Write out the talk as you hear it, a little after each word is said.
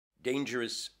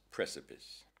Dangerous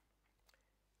precipice.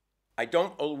 I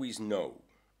don't always know,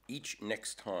 each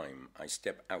next time I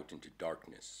step out into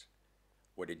darkness,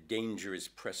 what a dangerous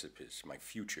precipice my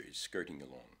future is skirting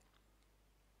along.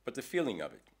 But the feeling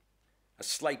of it, a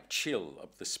slight chill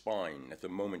up the spine at the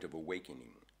moment of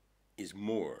awakening, is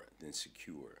more than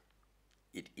secure.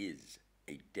 It is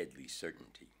a deadly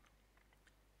certainty.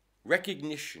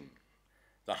 Recognition,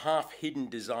 the half-hidden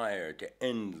desire to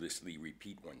endlessly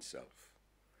repeat oneself.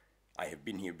 I have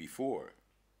been here before.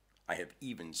 I have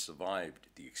even survived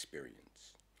the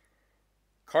experience.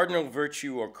 Cardinal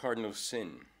virtue or cardinal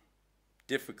sin,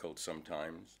 difficult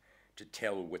sometimes to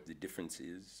tell what the difference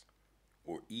is,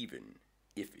 or even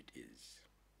if it is.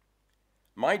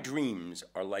 My dreams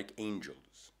are like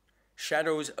angels,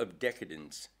 shadows of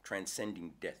decadence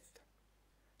transcending death.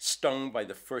 Stung by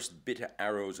the first bitter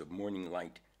arrows of morning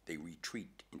light, they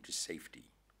retreat into safety.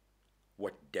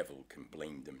 What devil can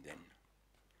blame them then?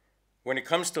 When it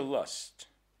comes to lust,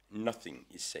 nothing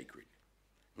is sacred,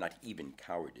 not even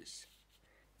cowardice.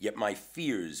 Yet my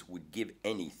fears would give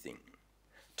anything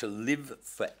to live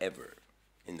forever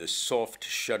in the soft,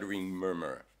 shuddering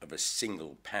murmur of a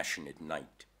single passionate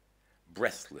night,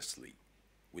 breathlessly,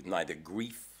 with neither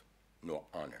grief nor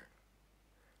honor.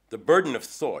 The burden of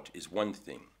thought is one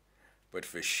thing, but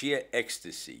for sheer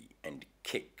ecstasy and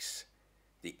kicks,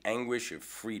 the anguish of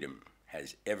freedom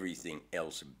has everything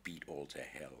else beat all to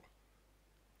hell.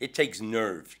 It takes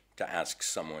nerve to ask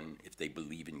someone if they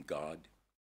believe in God.